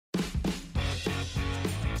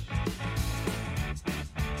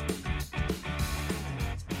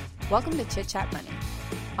Welcome to Chit Chat Money.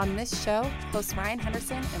 On this show, hosts Ryan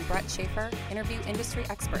Henderson and Brett Schaefer interview industry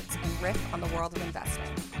experts and riff on the world of investing.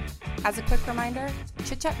 As a quick reminder,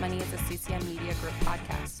 Chit Chat Money is a CCM Media Group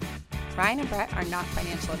podcast. Ryan and Brett are not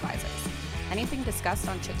financial advisors. Anything discussed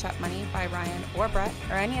on Chit Chat Money by Ryan or Brett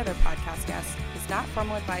or any other podcast guest is not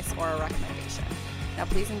formal advice or a recommendation. Now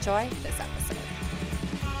please enjoy this episode.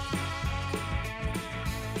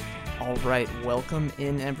 All right, welcome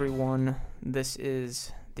in everyone. This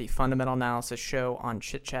is the Fundamental Analysis Show on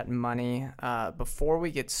Chit Chat Money. Before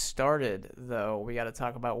we get started, though, we got to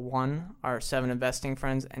talk about one, our 7 investing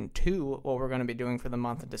friends, and 2, what we're going to be doing for the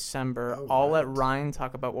month of December. I'll let Ryan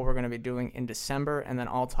talk about what we're going to be doing in December, and then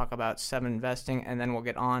I'll talk about 7 investing, and then we'll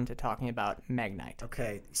get on to talking about Magnite.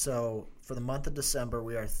 Okay, so for the month of December,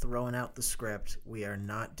 we are throwing out the script. We are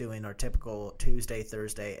not doing our typical Tuesday,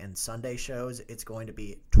 Thursday, and Sunday shows. It's going to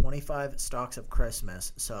be 25 stocks of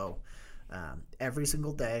Christmas. So every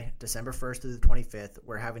single day, December 1st through the 25th,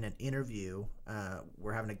 we're having an interview.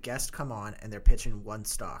 We're having a guest come on, and they're pitching one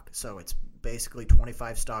stock. So it's basically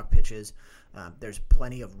 25 stock pitches. There's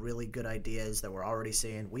plenty of really good ideas that we're already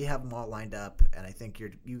seeing. We have them all lined up, and I think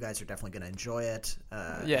you guys are definitely going to enjoy it.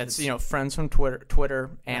 It's friends from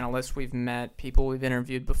Twitter, analysts we've met, people we've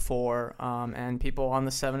interviewed before, and people on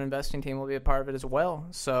the 7 investing team will be a part of it as well.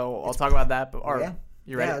 So I'll talk about that.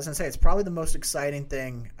 You ready? Yeah, I was going to say, it's probably the most exciting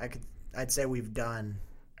thing I'd say we've done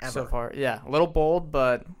ever. So far. Yeah, a little bold,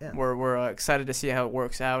 but we're excited to see how it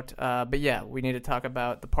works out. But yeah, we need to talk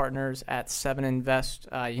about the partners at 7 Invest.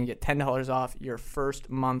 You can get $10 off your first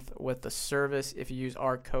month with the service if you use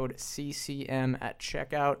our code CCM at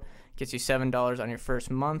checkout. Gets you $7 on your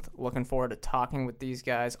first month. Looking forward to talking with these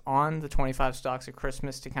guys on the 25 stocks of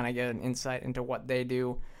Christmas to kind of get an insight into what they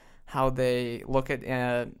do, how they look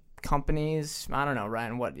at companies. I don't know,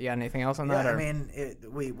 Ryan, you got anything else on that? I mean,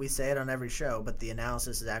 we say it on every show, but the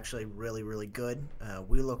analysis is actually really, really good.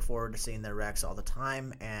 We look forward to seeing their recs all the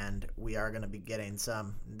time, and we are going to be getting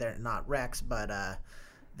some. They're not recs, but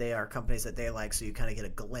they are companies that they like, so you kind of get a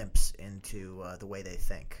glimpse into the way they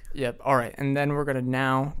think. Yep. All right, and then we're going to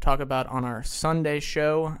now talk about on our Sunday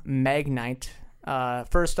show, Magnite.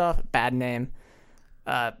 First off, bad name.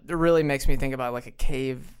 It really makes me think about like a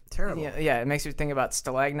cave. Terrible. Yeah, it makes you think about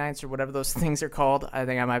stalagmites or whatever those things are called. I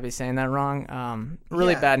think I might be saying that wrong.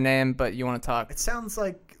 Really bad name, but you want to talk. It sounds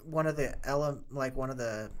like one of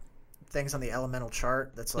the things on the elemental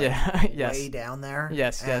chart that's like way down there.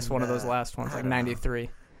 Yes, one of those last ones, like 93.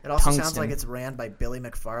 It also sounds like it's ran by Billy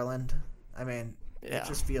McFarland. I mean, it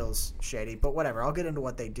just feels shady, but whatever. I'll get into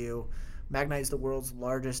what they do. Magnite is the world's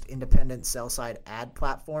largest independent sell-side ad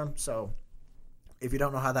platform. So if you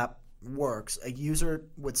don't know how that works, a user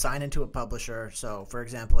would sign into a publisher. So for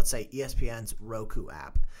example, let's say ESPN's Roku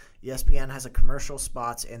app. ESPN has a commercial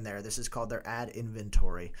spots in there. This is called their ad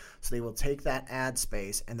inventory. So they will take that ad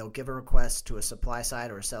space and they'll give a request to a supply side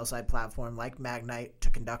or a sell side platform like Magnite to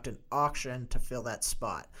conduct an auction to fill that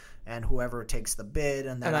spot. And whoever takes the bid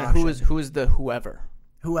and that auction, who is the whoever?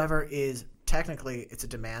 Whoever is technically, it's a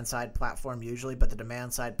demand side platform usually, but the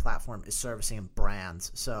demand side platform is servicing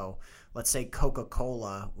brands. So let's say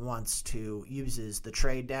Coca-Cola uses the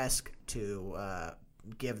trade desk to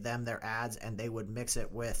give them their ads, and they would mix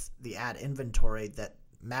it with the ad inventory that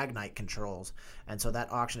Magnite controls. And so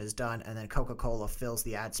that auction is done, and then Coca-Cola fills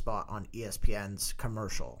the ad spot on ESPN's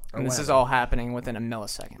commercial. And this is all happening within a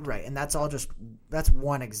millisecond. Right, and that's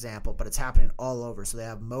one example, but it's happening all over. So they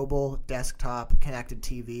have mobile, desktop, connected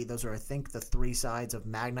TV. Those are, I think, the 3 sides of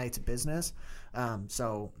Magnite's business.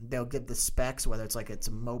 So they'll give the specs, whether it's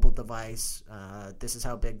a mobile device, this is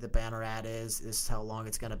how big the banner ad is, this is how long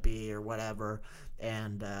it's going to be, or whatever.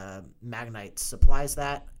 And Magnite supplies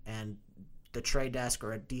that, and the trade desk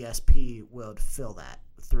or a DSP will fill that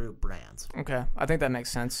through brands. Okay, I think that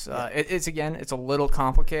makes sense. It's a little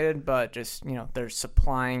complicated, but just they're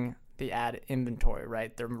supplying the ad inventory,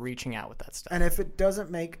 right? They're reaching out with that stuff. And if it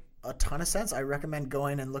doesn't make a ton of sense, I recommend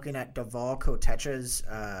going and looking at Deval Kotecha's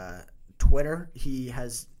Twitter. He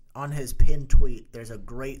has on his pinned tweet, there's a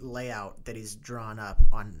great layout that he's drawn up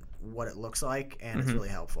on what it looks like, and it's really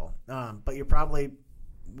helpful. But you're probably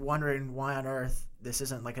wondering why on earth this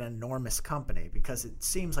isn't like an enormous company, because it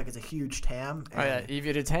seems like it's a huge TAM.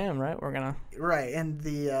 EV to TAM, right? Right, and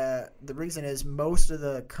the reason is most of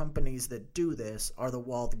the companies that do this are the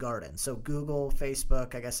walled garden. So Google,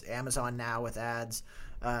 Facebook, I guess Amazon now with ads,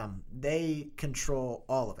 they control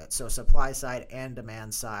all of it. So supply side and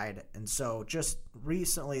demand side. And so just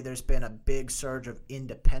recently there's been a big surge of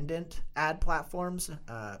independent ad platforms,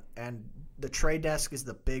 and the Trade Desk is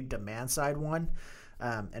the big demand side one.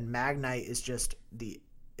 And Magnite is just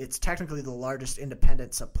it's technically the largest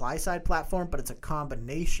independent supply-side platform, but it's a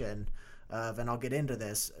combination of, and I'll get into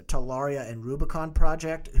this, Telaria and Rubicon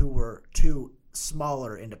Project, who were two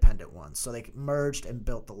smaller independent ones. So they merged and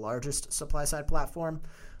built the largest supply-side platform,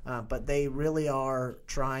 but they really are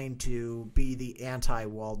trying to be the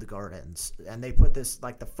anti-walled gardens. And they put this,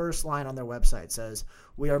 like the first line on their website says,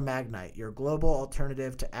 "We are Magnite, your global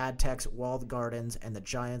alternative to ad tech's walled gardens and the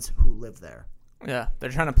giants who live there." Yeah, they're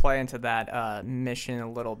trying to play into that mission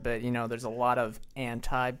a little bit. There's a lot of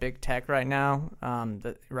anti-big tech right now,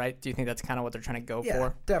 right? Do you think that's kind of what they're trying to go for? Yeah,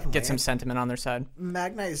 definitely. Get some sentiment on their side?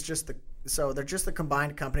 Magnite is they're just the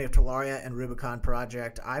combined company of Telaria and Rubicon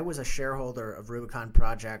Project. I was a shareholder of Rubicon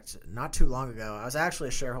Project not too long ago. I was actually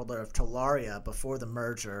a shareholder of Telaria before the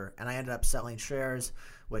merger, and I ended up selling shares,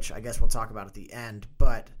 which I guess we'll talk about at the end.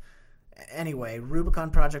 But anyway,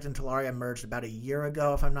 Rubicon Project and Telaria merged about a year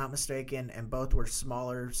ago, if I'm not mistaken, and both were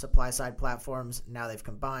smaller supply-side platforms. Now they've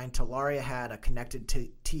combined. Telaria had a connected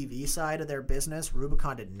TV side of their business.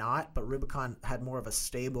 Rubicon did not, but Rubicon had more of a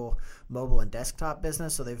stable mobile and desktop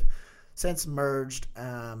business, so they've since merged.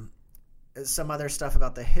 Some other stuff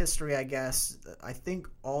about the history, I guess. I think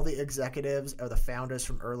all the executives or the founders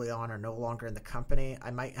from early on are no longer in the company.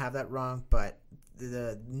 I might have that wrong, but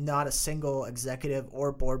not a single executive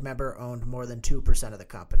or board member owned more than 2% of the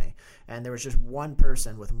company. And there was just one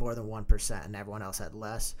person with more than 1%, and everyone else had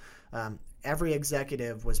less. Every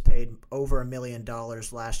executive was paid over $1 million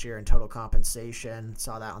last year in total compensation.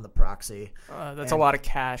 Saw that on the proxy. That's a lot of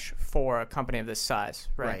cash for a company of this size,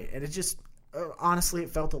 right? Right. And it just, honestly, it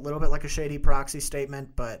felt a little bit like a shady proxy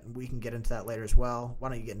statement, but we can get into that later as well. Why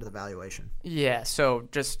don't you get into the valuation? Yeah, so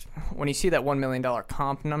just when you see that $1 million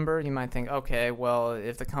comp number, you might think, okay, well,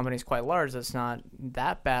 if the company's quite large, that's not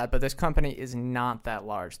that bad, but this company is not that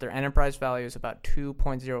large. Their enterprise value is about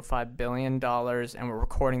 $2.05 billion, and we're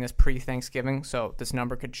recording this pre-Thanksgiving, so this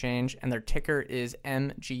number could change, and their ticker is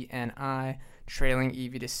MGNI. Trailing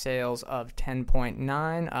EV to sales of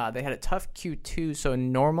 10.9. They had a tough Q2, so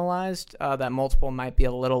normalized, that multiple might be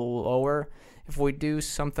a little lower. If we do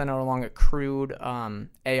something along accrued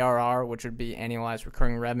ARR, which would be annualized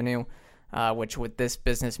recurring revenue, which with this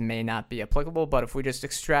business may not be applicable, but if we just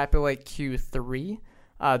extrapolate Q3,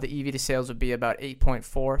 the EV to sales would be about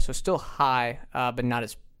 8.4, so still high, but not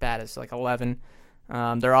as bad as like 11.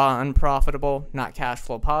 They're all unprofitable, not cash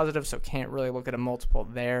flow positive, so can't really look at a multiple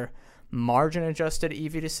there. Margin adjusted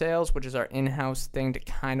EV to sales, which is our in-house thing to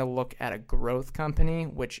kind of look at a growth company,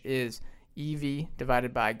 which is EV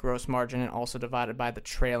divided by gross margin and also divided by the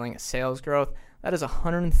trailing sales growth. That is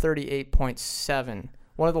 138.7,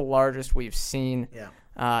 one of the largest we've seen. Yeah.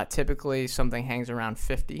 Typically, something hangs around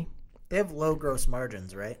 50. They have low gross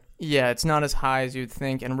margins, right? Yeah, it's not as high as you'd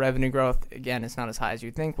think, and revenue growth, again, it's not as high as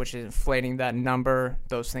you'd think, which is inflating that number.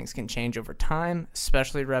 Those things can change over time,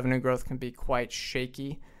 especially revenue growth can be quite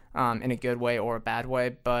shaky. In a good way or a bad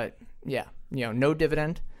way, but yeah, no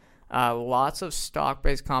dividend, lots of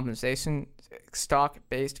stock-based compensation. So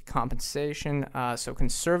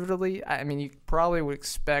conservatively, I mean, you probably would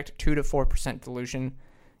expect 2 to 4% dilution,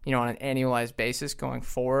 on an annualized basis going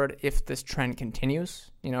forward if this trend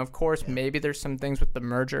continues. Of course, maybe there's some things with the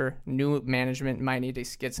merger. New management might need to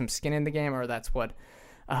get some skin in the game, or that's what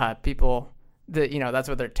that's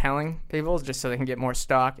what they're telling people, just so they can get more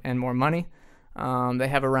stock and more money. They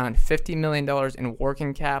have around $50 million in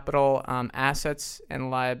working capital, assets and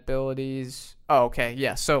liabilities. Oh, okay.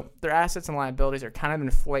 Yeah. So their assets and liabilities are kind of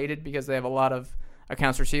inflated because they have a lot of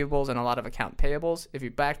accounts receivables and a lot of account payables. If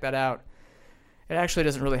you back that out, it actually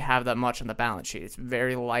doesn't really have that much on the balance sheet. It's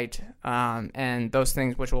very light. And those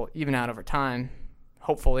things, which will even out over time,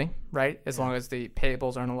 hopefully, right? As long as the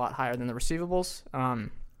payables aren't a lot higher than the receivables,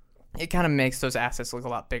 it kind of makes those assets look a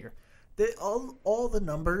lot bigger. All the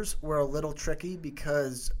numbers were a little tricky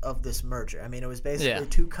because of this merger. I mean, it was basically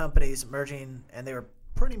two companies merging, and they were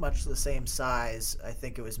pretty much the same size. I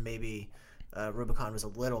think it was maybe Rubicon was a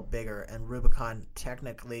little bigger, and Rubicon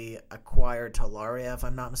technically acquired Telaria, if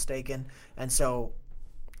I'm not mistaken. And so,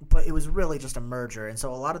 but it was really just a merger, and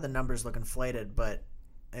so a lot of the numbers look inflated, but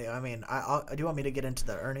I mean, do you want me to get into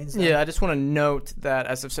the earnings then? Yeah, I just want to note that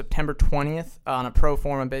as of September 20th, on a pro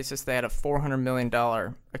forma basis, they had a $400 million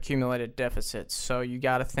accumulated deficit. So you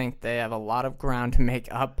got to think they have a lot of ground to make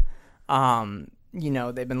up.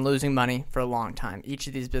 They've been losing money for a long time. Each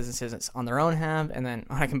of these businesses on their own have, and then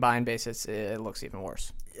on a combined basis, it looks even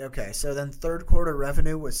worse. Okay, so then third quarter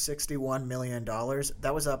revenue was $61 million.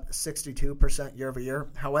 That was up 62% year over year.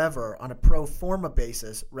 However, on a pro forma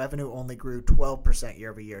basis, revenue only grew 12% year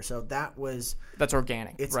over year. So that's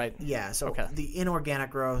organic, right? Yeah, so the inorganic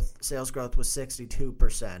growth, sales growth was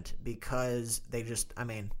 62% because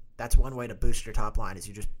that's one way to boost your top line is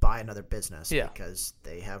you just buy another business because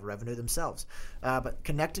they have revenue themselves. But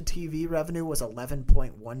connected TV revenue was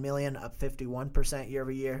 $11.1 million, up 51% year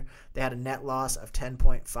over year. They had a net loss of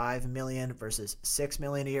 $10.5 million versus $6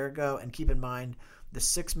 million a year ago. And keep in mind, the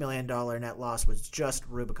 $6 million net loss was just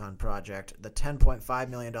Rubicon Project. The $10.5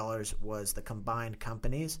 million was the combined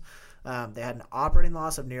companies. They had an operating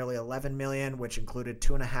loss of nearly $11 million, which included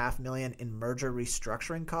 $2.5 million in merger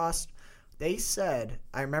restructuring costs. They said,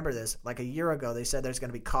 I remember this, like a year ago, they said there's going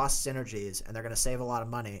to be cost synergies and they're going to save a lot of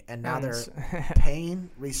money. And now they're paying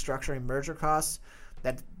restructuring merger costs.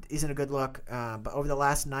 That isn't a good look. But over the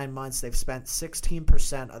last 9 months, they've spent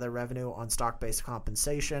 16% of their revenue on stock-based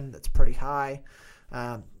compensation. That's pretty high.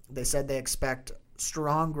 They said they expect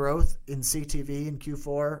strong growth in CTV in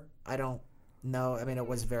Q4. I don't know. I mean, it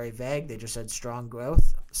was very vague. They just said strong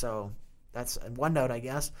growth. So that's one note, I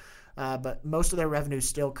guess. But most of their revenue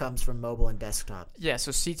still comes from mobile and desktop. Yeah, so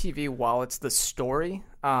CTV, while it's the story,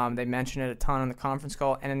 they mentioned it a ton on the conference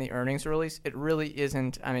call and in the earnings release, it really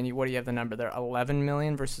isn't. I mean, what do you have the number there? 11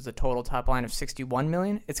 million versus a total top line of 61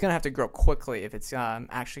 million. It's going to have to grow quickly if it's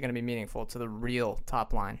actually going to be meaningful to the real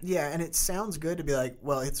top line. Yeah, and it sounds good to be like,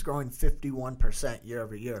 well, it's growing 51% year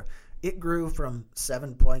over year. It grew from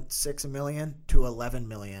 7.6 million to 11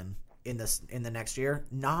 million. In the next year.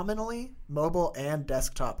 Nominally, mobile and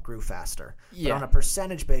desktop grew faster. Yeah. But on a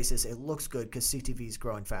percentage basis, it looks good because CTV is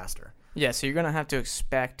growing faster. Yeah, so you're going to have to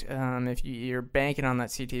expect, if you're banking on that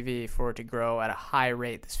CTV, for it to grow at a high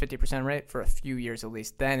rate, this 50% rate, for a few years at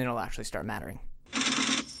least. Then it'll actually start mattering.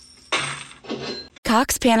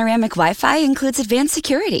 Cox Panoramic Wi-Fi includes advanced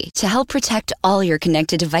security to help protect all your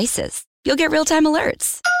connected devices. You'll get real-time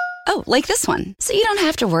alerts. Oh, like this one, so you don't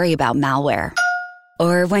have to worry about malware.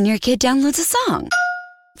 Or when your kid downloads a song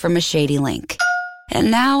from a shady link. And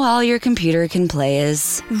now all your computer can play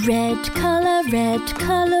is red color,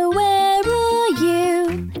 where are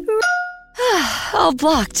you? all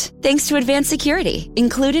blocked, thanks to advanced security,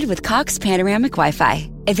 included with Cox Panoramic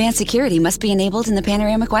Wi-Fi. Advanced security must be enabled in the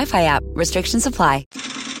Panoramic Wi-Fi app. Restrictions apply.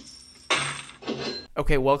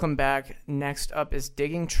 Okay, welcome back. Next up is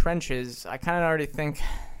digging trenches. I kind of already think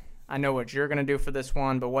I know what you're going to do for this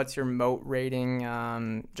one, but what's your moat rating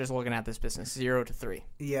just looking at this business, 0 to 3?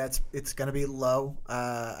 Yeah, it's going to be low.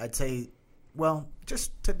 I'd say, well,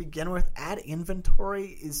 just to begin with, ad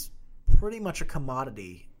inventory is pretty much a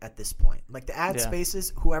commodity at this point. Like the ad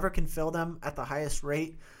spaces, whoever can fill them at the highest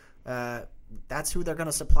rate, that's who they're going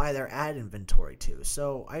to supply their ad inventory to.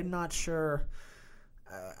 So I'm not sure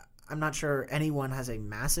anyone has a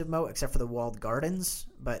massive moat except for the walled gardens,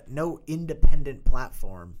 but no independent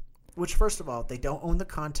platform. Which, first of all, they don't own the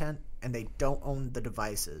content and they don't own the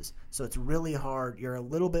devices. So it's really hard. You're a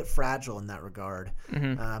little bit fragile in that regard.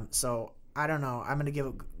 Mm-hmm. So I don't know. I'm going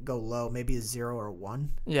to go low, maybe a 0 or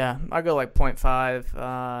 1. Yeah, I'll go like 0.5.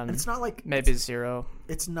 And it's not like maybe 0.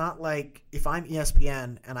 It's not like if I'm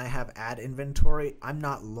ESPN and I have ad inventory, I'm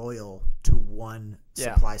not loyal to one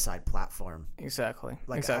supply side platform. Exactly.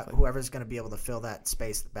 Whoever's going to be able to fill that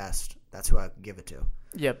space the best, that's who I give it to.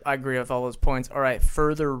 Yep, I agree with all those points. All right,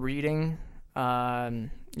 further reading.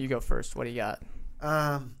 You go first. What do you got?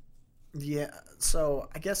 Yeah, so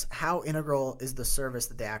I guess how integral is the service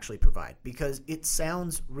that they actually provide? Because it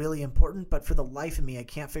sounds really important, but for the life of me, I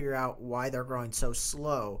can't figure out why they're growing so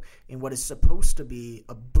slow in what is supposed to be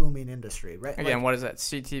a booming industry, right? Again, what is that?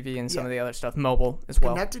 CTV and some of the other stuff, mobile as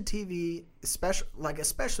well. Connected TV,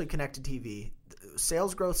 especially connected TV,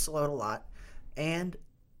 sales growth slowed a lot, and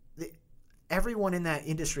everyone in that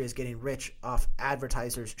industry is getting rich off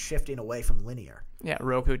advertisers shifting away from linear. Yeah,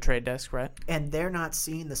 Roku, Trade Desk, right? And they're not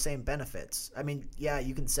seeing the same benefits. I mean, yeah,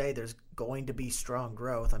 you can say there's going to be strong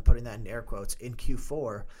growth. I'm putting that in air quotes in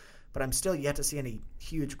Q4, but I'm still yet to see any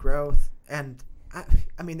huge growth. And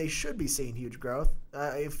I mean, they should be seeing huge growth.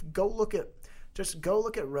 Go look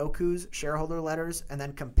at Roku's shareholder letters and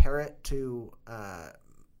then compare it to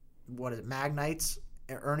Magnite's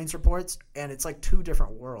earnings reports, and it's like two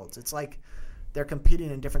different worlds. It's like they're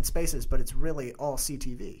competing in different spaces, but it's really all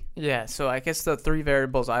CTV. Yeah, so I guess the three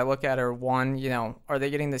variables I look at are, one, are they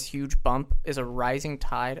getting this huge bump? Is a rising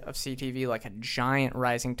tide of CTV like a giant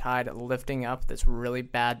rising tide lifting up this really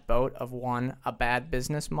bad boat of a bad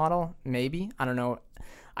business model? Maybe. I don't know.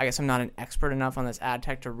 I guess I'm not an expert enough on this ad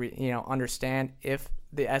tech to understand if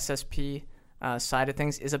the SSP side of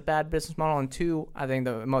things is a bad business model. And two, I think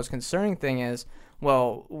the most concerning thing is,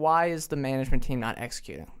 well, why is the management team not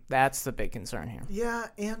executing? That's the big concern here. Yeah,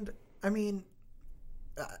 and I mean,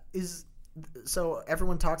 so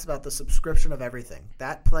everyone talks about the subscription of everything.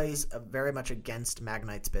 That plays very much against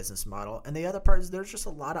Magnite's business model. And the other part is there's just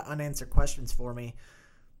a lot of unanswered questions for me.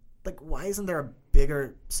 like, why isn't there a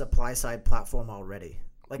bigger supply side platform already?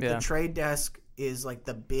 Like the Trade Desk is like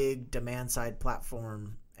the big demand side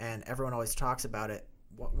platform, and everyone always talks about it.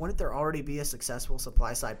 Wouldn't there already be a successful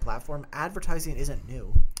supply side platform? Advertising isn't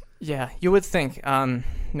new. Yeah, you would think.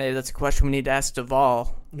 Maybe that's a question we need to ask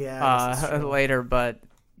Duvall later, but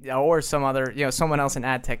or some other, someone else in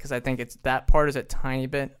ad tech, because I think that part is a tiny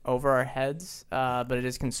bit over our heads, but it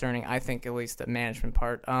is concerning. I think at least the management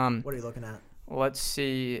part. What are you looking at? Let's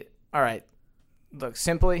see. All right, look,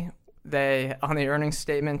 simply on the earnings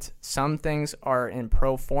statement, some things are in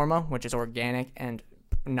pro forma, which is organic and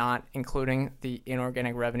not including the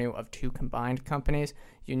inorganic revenue of two combined companies.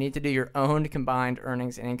 You need to do your own combined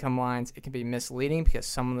earnings and income lines. It can be misleading because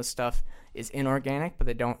some of the stuff is inorganic, but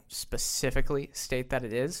they don't specifically state that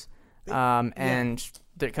it is. And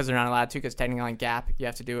because they're not allowed to, because technically on GAAP, you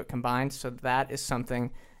have to do it combined. So that is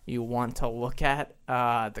something you want to look at.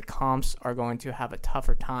 The comps are going to have a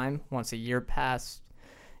tougher time once a year passes.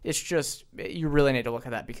 It's just, you really need to look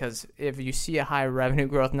at that, because if you see a high revenue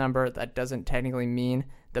growth number, that doesn't technically mean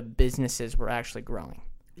the businesses were actually growing.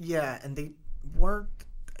 Yeah, and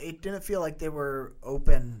it didn't feel like they were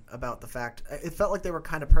open about the fact. It felt like they were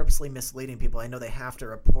kind of purposely misleading people. I know they have to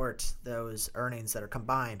report those earnings that are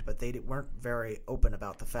combined, but they weren't very open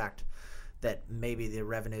about the fact that maybe the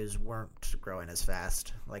revenues weren't growing as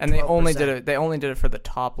fast. And they only did it for the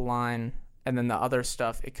top line. And then the other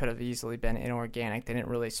stuff, it could have easily been inorganic. They didn't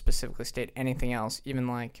really specifically state anything else, even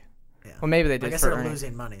well, maybe they did. I guess for they're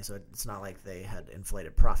losing money, so it's not like they had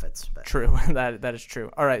inflated profits. But. True, that is true.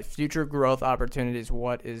 All right, future growth opportunities.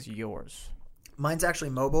 What is yours? Mine's actually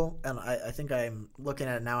mobile, and I think I'm looking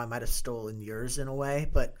at it now. I might have stolen yours in a way,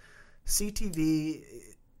 but CTV,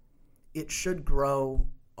 it should grow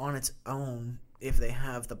on its own if they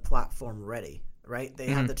have the platform ready. Right? They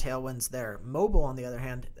have the tailwinds there. Mobile, on the other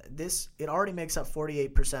hand, it already makes up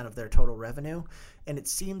 48% of their total revenue, and it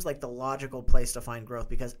seems like the logical place to find growth,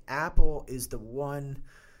 because Apple is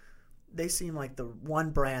they seem like the one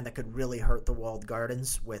brand that could really hurt the walled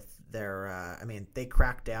gardens with their, they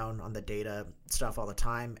crack down on the data stuff all the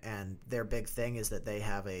time, and their big thing is that they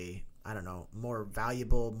have more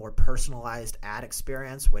valuable, more personalized ad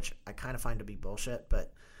experience, which I kind of find to be bullshit,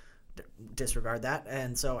 but disregard that.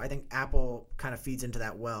 And so I think Apple kind of feeds into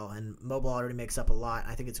that well, and mobile already makes up a lot.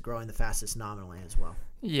 I think it's growing the fastest nominally as well.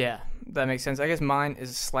 Yeah, that makes sense. I guess mine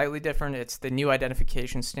is slightly different. It's the new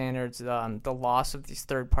identification standards, the loss of these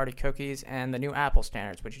third-party cookies, and the new Apple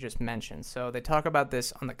standards, which you just mentioned. So they talk about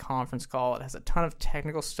this on the conference call. It has a ton of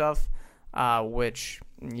technical stuff, which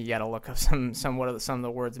you got to look up some of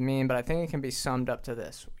the words mean, but I think it can be summed up to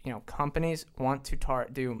this. Companies want to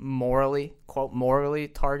do morally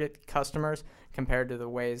target customers compared to the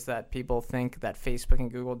ways that people think that Facebook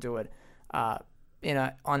and Google do it in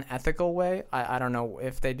an unethical way. I don't know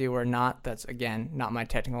if they do or not. That's, again, not my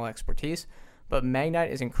technical expertise. But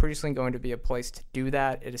Magnite is increasingly going to be a place to do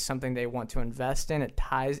that. It is something they want to invest in. It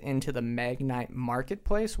ties into the Magnite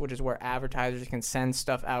marketplace, which is where advertisers can send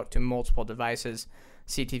stuff out to multiple devices.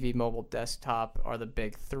 CTV, mobile, desktop are the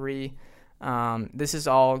big three. This is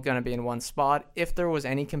all going to be in one spot. If there was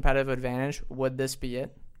any competitive advantage, would this be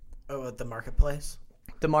it? Oh, the marketplace?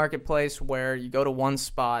 The marketplace, where you go to one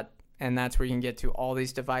spot, and that's where you can get to all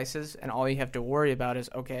these devices, and all you have to worry about is,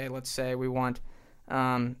 okay, let's say we want...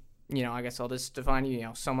 I guess I'll just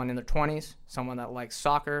define someone in their 20s, someone that likes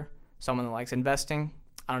soccer, someone that likes investing.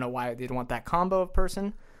 I don't know why they'd want that combo of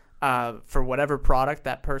person. For whatever product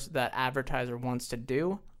that advertiser wants to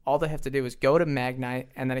do, all they have to do is go to Magnite,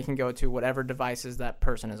 and then it can go to whatever devices that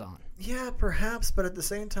person is on. Yeah, perhaps, but at the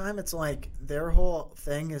same time, it's like their whole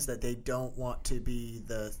thing is that they don't want to be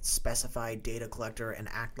the specified data collector and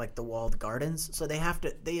act like the walled gardens. So they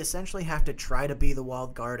essentially have to try to be the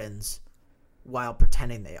walled gardens while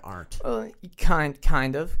pretending they aren't. Well,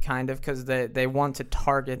 kind of, because they want to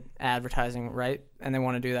target advertising, right? And they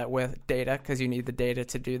want to do that with data, because you need the data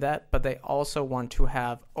to do that. But they also want to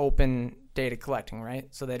have open data collecting, right?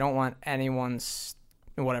 So they don't want anyone's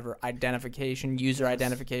identification, user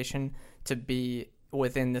identification, to be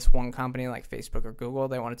within this one company like Facebook or Google.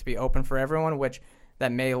 They want it to be open for everyone, which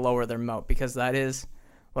that may lower their moat, because that is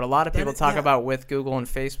what a lot of people talk about with Google and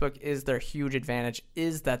Facebook. Is their huge advantage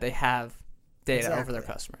is that they have data over their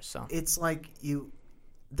customers. So it's like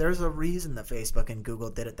there's a reason that Facebook and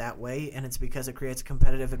Google did it that way, and it's because it creates a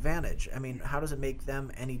competitive advantage. I mean, how does it make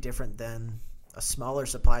them any different than a smaller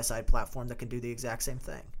supply side platform that can do the exact same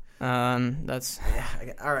thing? That's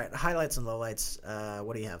all right. Highlights and lowlights.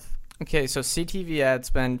 What do you have? Okay, so CTV ad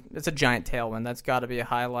spend, it's a giant tailwind. That's got to be a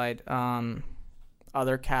highlight.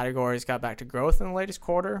 Other categories got back to growth in the latest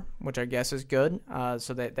quarter, which I guess is good.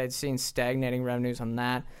 So they'd seen stagnating revenues on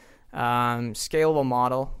that. Scalable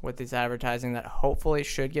model with this advertising that hopefully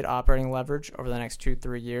should get operating leverage over the next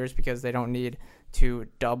 2-3 years because they don't need to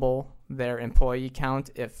double their employee count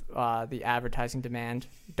if the advertising demand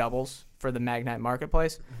doubles for the Magnite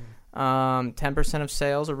marketplace. 10% of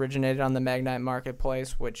sales originated on the Magnite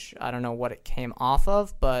marketplace, which I don't know what it came off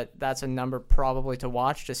of, but that's a number probably to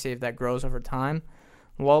watch to see if that grows over time.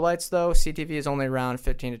 Lowlights, though, CTV is only around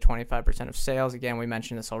 15 to 25% of sales. Again, we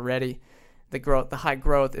mentioned this already. The high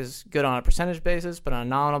growth is good on a percentage basis, but on a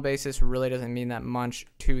nominal basis really doesn't mean that much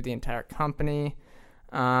to the entire company.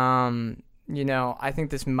 I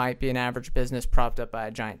think this might be an average business propped up by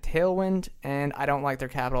a giant tailwind, and I don't like their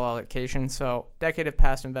capital allocation. So decade of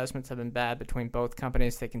past investments have been bad between both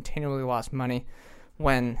companies. They continually lost money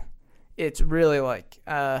when it's really like,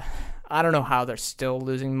 I don't know how they're still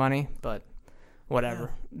losing money, but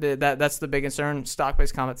whatever. Yeah. That's the big concern.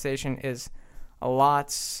 Stock-based compensation is a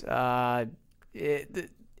lot.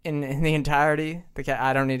 In the entirety,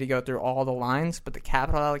 I don't need to go through all the lines, but the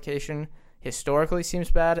capital allocation historically seems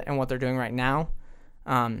bad, and what they're doing right now,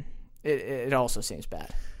 it also seems bad.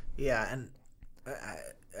 Yeah, and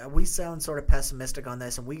we sound sort of pessimistic on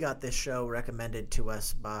this, and we got this show recommended to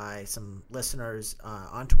us by some listeners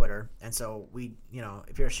on Twitter, and so we,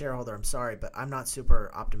 if you're a shareholder, I'm sorry, but I'm not super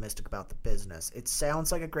optimistic about the business. It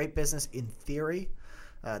sounds like a great business in theory.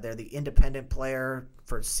 They're the independent player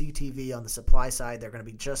for CTV on the supply side. They're going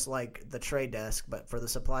to be just like The Trade Desk, but for the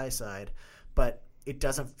supply side. But it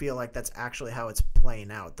doesn't feel like that's actually how it's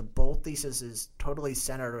playing out. The bull thesis is totally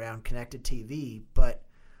centered around connected TV, but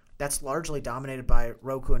that's largely dominated by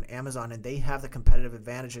Roku and Amazon, and they have the competitive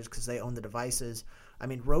advantages because they own the devices. I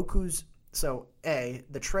mean,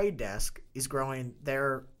 The Trade Desk is growing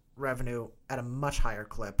their revenue at a much higher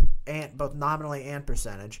clip, and both nominally and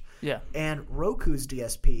percentage. Yeah. And Roku's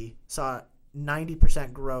DSP saw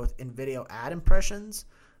 90% growth in video ad impressions,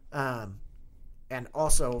 and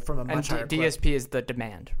also from a much higher clip. DSP is the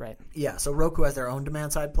demand, right? Yeah. So Roku has their own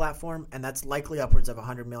demand side platform, and that's likely upwards of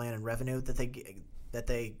 $100 million in revenue that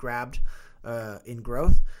they grabbed in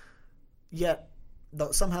growth. Yet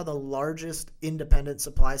somehow the largest independent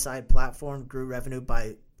supply side platform grew revenue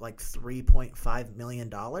by like $3.5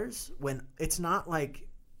 million, when it's not like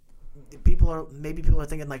people are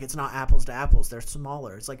thinking like it's not apples to apples. They're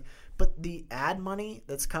smaller. It's like, but the ad money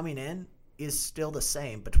that's coming in is still the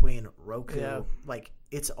same between Roku. Yeah. Like,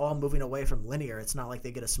 it's all moving away from linear. It's not like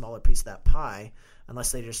they get a smaller piece of that pie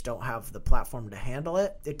unless they just don't have the platform to handle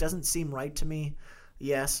it. It doesn't seem right to me.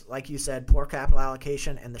 Yes, like you said, poor capital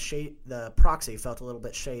allocation, and the proxy felt a little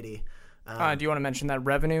bit shady. Do you want to mention that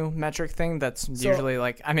revenue metric thing? That's usually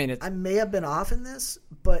I may have been off in this,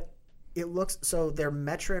 but it looks so their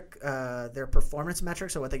metric, their performance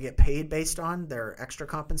metrics, so what they get paid based on, their extra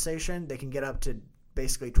compensation, they can get up to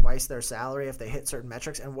basically twice their salary if they hit certain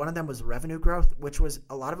metrics, and one of them was revenue growth, which was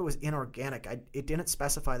a lot of it was inorganic. It didn't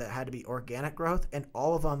specify that it had to be organic growth, and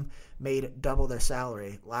all of them made double their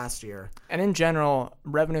salary last year. And in general,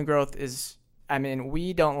 revenue growth is,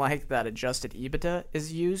 we don't like that adjusted EBITDA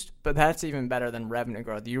is used, but that's even better than revenue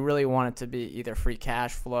growth. You really want it to be either free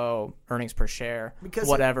cash flow, earnings per share,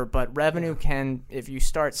 whatever. But revenue can, if you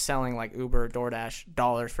start selling like Uber, DoorDash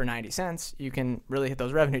dollars for 90 cents, you can really hit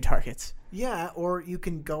those revenue targets. Yeah, or you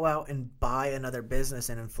can go out and buy another business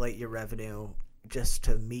and inflate your revenue just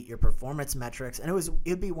to meet your performance metrics. And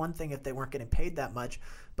it'd be one thing if they weren't getting paid that much,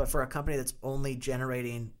 but for a company that's only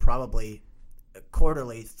generating probably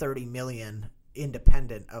quarterly $30 million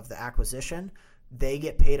independent of the acquisition, they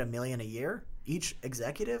get paid $1 million a year each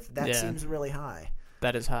executive. That seems really high.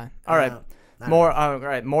 That is high. All right.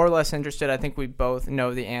 More or less interested. I think we both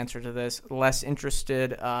know the answer to this. Less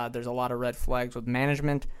interested. There's a lot of red flags with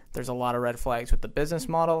management. There's a lot of red flags with the business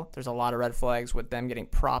model. There's a lot of red flags with them getting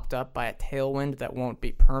propped up by a tailwind that won't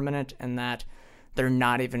be permanent, and that they're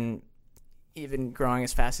not even growing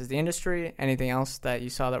as fast as the industry. Anything else that you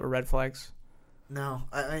saw that were red flags? No.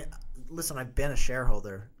 Listen, I've been a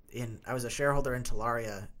shareholder I was a shareholder in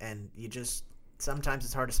Telaria, and sometimes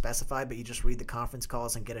it's hard to specify, but you just read the conference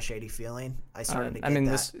calls and get a shady feeling. I started to get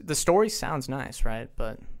that. The story sounds nice, right?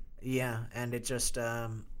 But yeah, and it just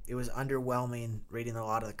it was underwhelming reading a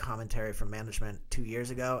lot of the commentary from management 2 years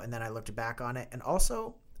ago, and then I looked back on it, and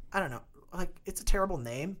also, I don't know, like, it's a terrible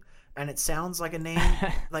name, and it sounds like a name.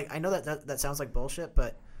 Like, I know that sounds like bullshit,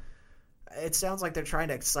 but it sounds like they're trying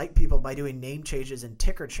to excite people by doing name changes and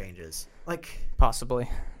ticker changes. Like, possibly.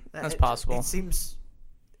 That's possible. It seems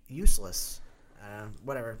useless.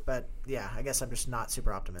 Whatever. But, yeah, I guess I'm just not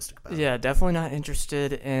super optimistic about it. Yeah, definitely not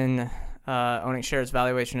interested in owning shares.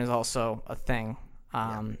 Valuation is also a thing.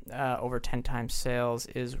 Over 10 times sales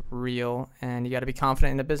is real, and you got to be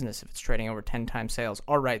confident in the business if it's trading over 10 times sales.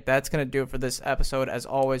 All right, that's going to do it for this episode. As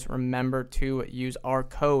always, remember to use our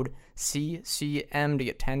code CCM to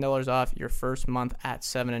get $10 off your first month at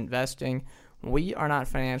 7 Investing. We are not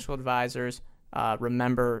financial advisors.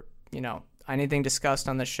 Remember, anything discussed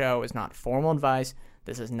on the show is not formal advice.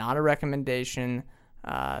 This is not a recommendation.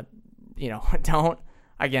 Don't.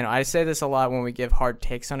 Again, I say this a lot when we give hard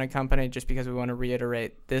takes on a company just because we want to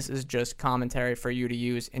reiterate this is just commentary for you to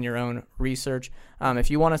use in your own research.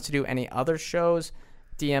 If you want us to do any other shows,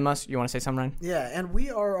 DM us. You want to say something, Ryan? Yeah, and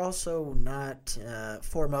we are also not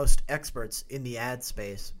foremost experts in the ad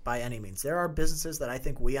space by any means. There are businesses that I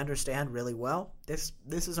think we understand really well. This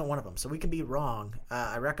isn't one of them, so we can be wrong.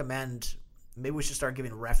 I recommend maybe we should start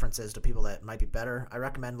giving references to people that might be better. I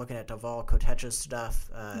recommend looking at Deval Kotech's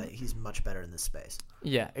stuff. He's much better in this space.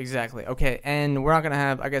 Yeah, exactly. Okay, and we're not going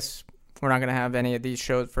to have any of these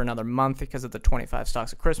shows for another month because of the 25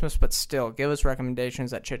 stocks of Christmas, but still, give us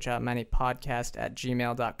recommendations at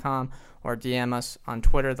chitchatmoneypodcast@gmail.com or DM us on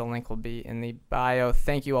Twitter. The link will be in the bio.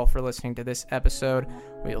 Thank you all for listening to this episode.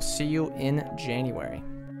 We'll see you in January.